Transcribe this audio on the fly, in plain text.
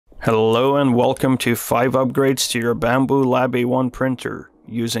Hello and welcome to 5 upgrades to your Bambu Lab A1 printer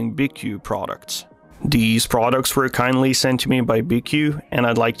using BIQU products. These products were kindly sent to me by BIQU and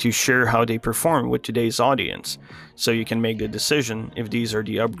I'd like to share how they perform with today's audience so you can make the decision if these are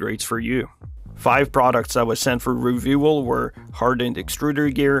the upgrades for you. 5 products that was sent for reviewal were hardened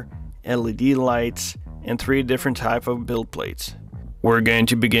extruder gear, LED lights, and 3 different types of build plates. We're going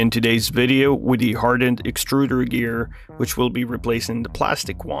to begin today's video with the hardened extruder gear, which will be replacing the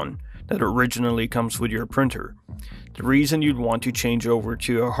plastic one that originally comes with your printer. The reason you'd want to change over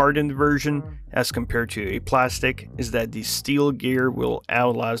to a hardened version as compared to a plastic is that the steel gear will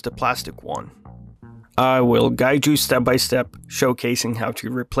outlast the plastic one. I will guide you step by step, showcasing how to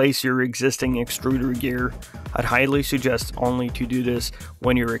replace your existing extruder gear. I'd highly suggest only to do this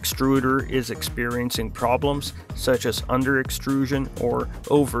when your extruder is experiencing problems such as under extrusion or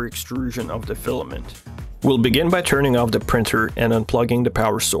over extrusion of the filament. We'll begin by turning off the printer and unplugging the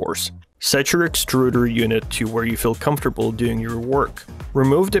power source. Set your extruder unit to where you feel comfortable doing your work.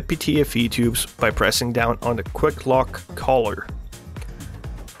 Remove the PTFE tubes by pressing down on the quick lock collar.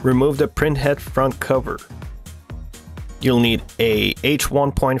 Remove the printhead front cover. You'll need a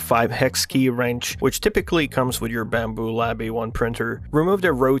H1.5 hex key wrench, which typically comes with your Bambu Lab A1 printer. Remove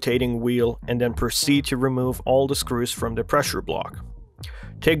the rotating wheel and then proceed to remove all the screws from the pressure block.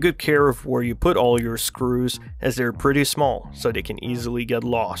 Take good care of where you put all your screws as they're pretty small, so they can easily get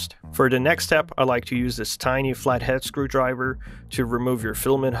lost. For the next step, I like to use this tiny flathead screwdriver to remove your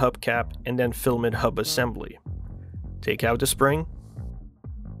filament hubcap and then filament hub assembly. Take out the spring.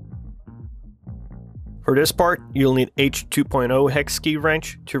 For this part, you'll need H2.0 hex key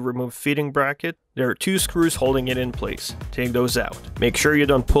wrench to remove feeding bracket. There are 2 screws holding it in place. Take those out. Make sure you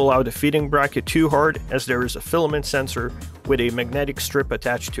don't pull out the feeding bracket too hard, as there is a filament sensor with a magnetic strip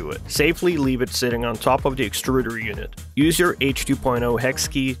attached to it. Safely leave it sitting on top of the extruder unit. Use your H2.0 hex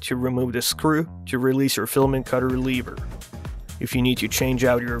key to remove the screw to release your filament cutter lever. If you need to change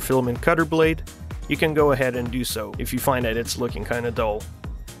out your filament cutter blade, you can go ahead and do so if you find that it's looking kinda dull.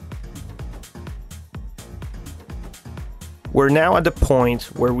 We're now at the point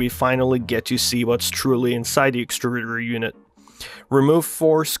where we finally get to see what's truly inside the extruder unit. Remove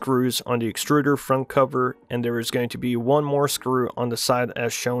 4 screws on the extruder front cover, and there is going to be 1 more screw on the side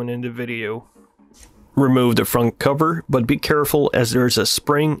as shown in the video. Remove the front cover, but be careful as there's a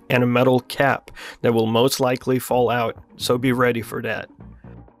spring and a metal cap that will most likely fall out, so be ready for that.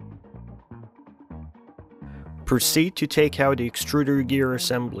 Proceed to take out the extruder gear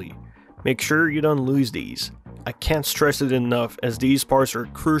assembly. Make sure you don't lose these. I can't stress it enough as these parts are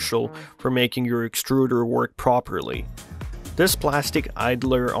crucial for making your extruder work properly. This plastic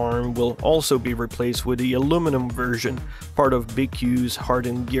idler arm will also be replaced with the aluminum version, part of BIQU's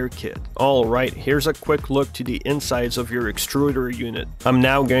hardened gear kit. Alright, here's a quick look to the insides of your extruder unit. I'm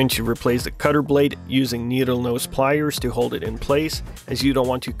now going to replace the cutter blade using needle nose pliers to hold it in place, as you don't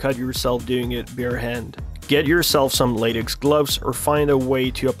want to cut yourself doing it bare hand. Get yourself some latex gloves or find a way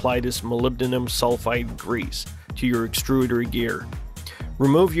to apply this molybdenum sulfide grease to your extruder gear.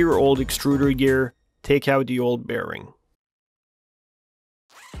 Remove your old extruder gear, take out the old bearing.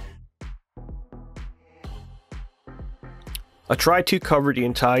 I tried to cover the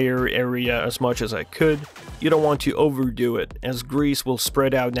entire area as much as I could. You don't want to overdo it, as grease will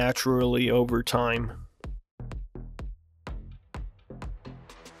spread out naturally over time.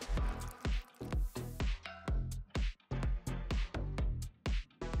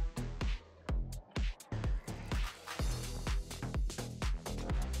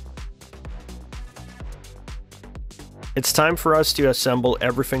 It's time for us to assemble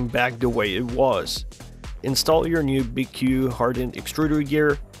everything back the way it was. Install your new BIQU hardened extruder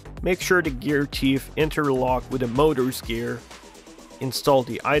gear. Make sure the gear teeth interlock with the motor's gear. Install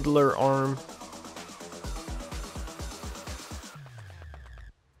the idler arm.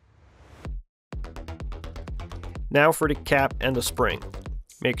 Now for the cap and the spring.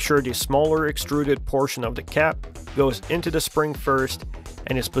 Make sure the smaller extruded portion of the cap goes into the spring first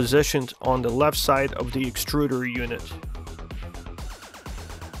and is positioned on the left side of the extruder unit.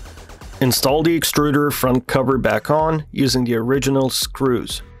 Install the extruder front cover back on using the original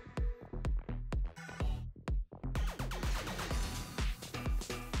screws.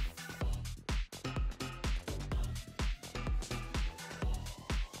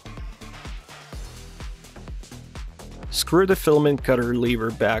 Screw the filament cutter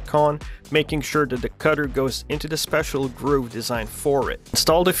lever back on, making sure that the cutter goes into the special groove designed for it.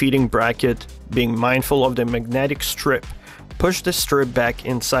 Install the feeding bracket, being mindful of the magnetic strip. Push the strip back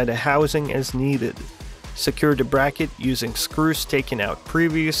inside the housing as needed. Secure the bracket using screws taken out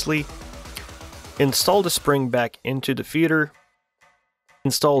previously. Install the spring back into the feeder.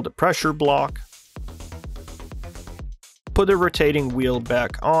 Install the pressure block. Put the rotating wheel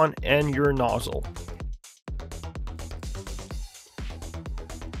back on and your nozzle.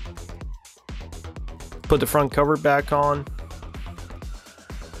 Put the front cover back on.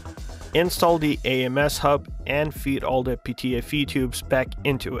 Install the AMS hub and feed all the PTFE tubes back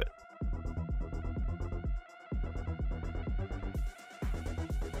into it.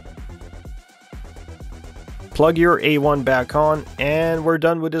 Plug your A1 back on and we're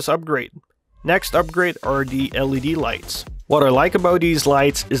done with this upgrade. Next upgrade are the LED lights. What I like about these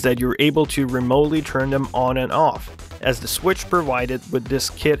lights is that you're able to remotely turn them on and off, as the switch provided with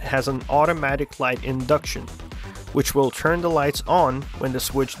this kit has an automatic light induction, which will turn the lights on when the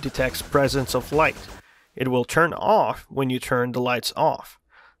switch detects presence of light. It will turn off when you turn the lights off.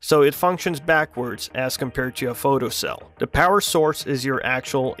 So it functions backwards as compared to a photocell. The power source is your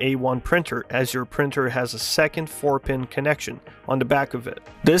actual A1 printer, as your printer has a second 4-pin connection on the back of it.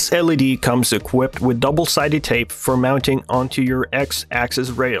 This LED comes equipped with double-sided tape for mounting onto your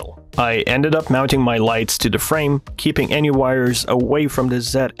X-axis rail. I ended up mounting my lights to the frame, keeping any wires away from the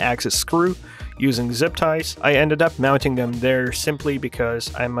Z-axis screw. Using zip ties, I ended up mounting them there simply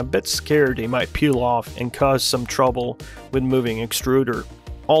because I'm a bit scared they might peel off and cause some trouble with moving extruder.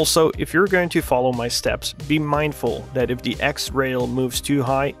 Also, if you're going to follow my steps, be mindful that if the X rail moves too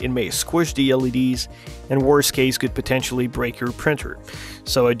high, it may squish the LEDs and worst case could potentially break your printer.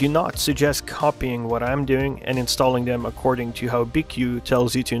 So I do not suggest copying what I'm doing and installing them according to how BIQU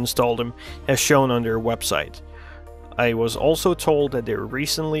tells you to install them, as shown on their website. I was also told that they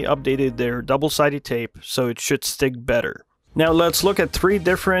recently updated their double-sided tape, so it should stick better. Now let's look at 3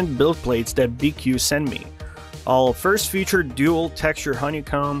 different build plates that BIQU sent me. I'll first feature dual texture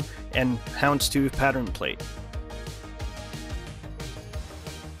honeycomb and houndstooth pattern plate.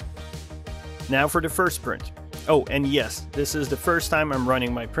 Now for the first print. Oh, and yes, this is the first time I'm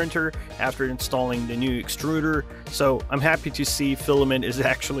running my printer after installing the new extruder, so I'm happy to see filament is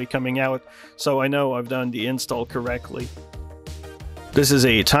actually coming out, so I know I've done the install correctly. This is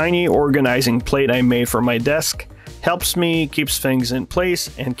a tiny organizing plate I made for my desk. Helps me, keeps things in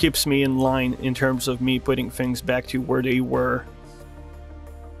place, and keeps me in line in terms of me putting things back to where they were.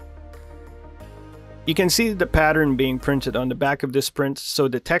 You can see the pattern being printed on the back of this print, so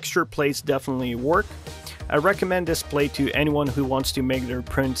the texture plates definitely work. I recommend this plate to anyone who wants to make their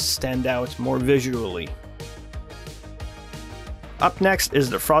prints stand out more visually. Up next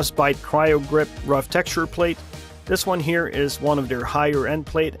is the Frostbite Cryo Grip Rough Texture Plate. This one here is one of their higher end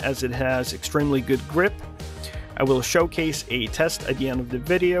plate as it has extremely good grip. I will showcase a test at the end of the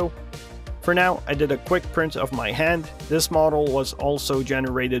video. For now, I did a quick print of my hand. This model was also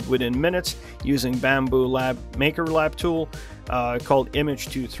generated within minutes using Bambu MakerLab tool called Image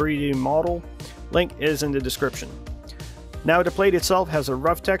to 3D Model. Link is in the description. Now the plate itself has a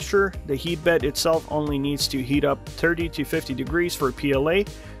rough texture. The heat bed itself only needs to heat up 30 to 50 degrees for PLA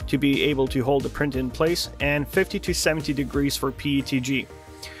to be able to hold the print in place, and 50 to 70 degrees for PETG.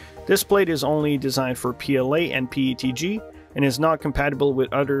 This plate is only designed for PLA and PETG and is not compatible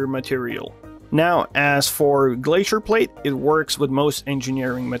with other material. Now, as for glacier plate, it works with most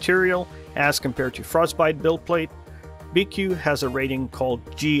engineering material as compared to Frostbite build plate. BIQU has a rating called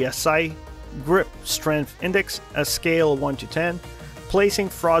GSI, Grip Strength Index, a scale 1 to 10, placing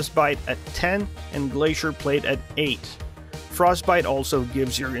Frostbite at 10 and glacier plate at 8. Frostbite also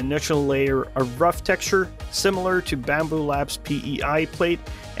gives your initial layer a rough texture, similar to Bambu Lab's PEI plate,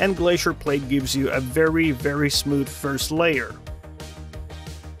 and glacier plate gives you a very smooth first layer.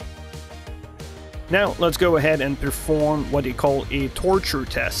 Now let's go ahead and perform what they call a torture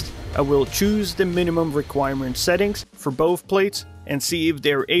test. I will choose the minimum requirement settings for both plates and see if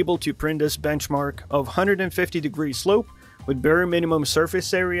they're able to print this benchmark of 150 degree slope with bare minimum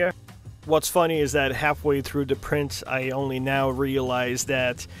surface area. What's funny is that halfway through the print, I only now realized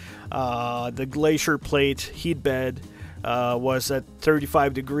that the glacier plate heat bed was at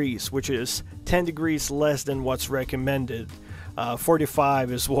 35 degrees, which is 10 degrees less than what's recommended.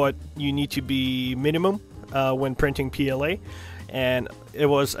 45 is what you need to be minimum when printing PLA, and it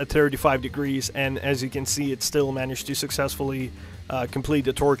was at 35 degrees, and as you can see, it still managed to successfully complete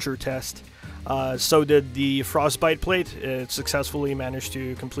the torture test. So did the Frostbite plate. It successfully managed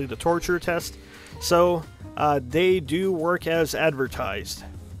to complete the torture test. So they do work as advertised.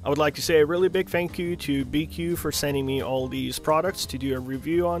 I would like to say a really big thank you to BIQU for sending me all these products to do a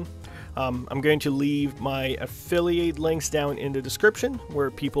review on. I'm going to leave my affiliate links down in the description where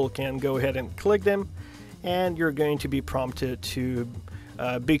people can go ahead and click them, and you're going to be prompted to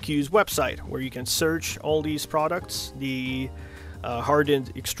BIQU's website where you can search all these products. The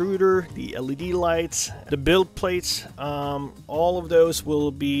hardened extruder, the LED lights, the build plates. All of those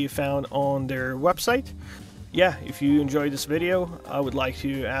will be found on their website. Yeah, if you enjoyed this video, I would like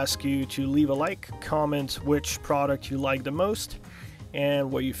to ask you to leave a like, comment which product you like the most, and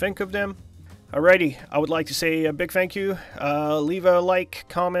what you think of them. Alrighty, I would like to say a big thank you. Leave a like,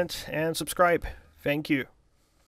 comment, and subscribe. Thank you.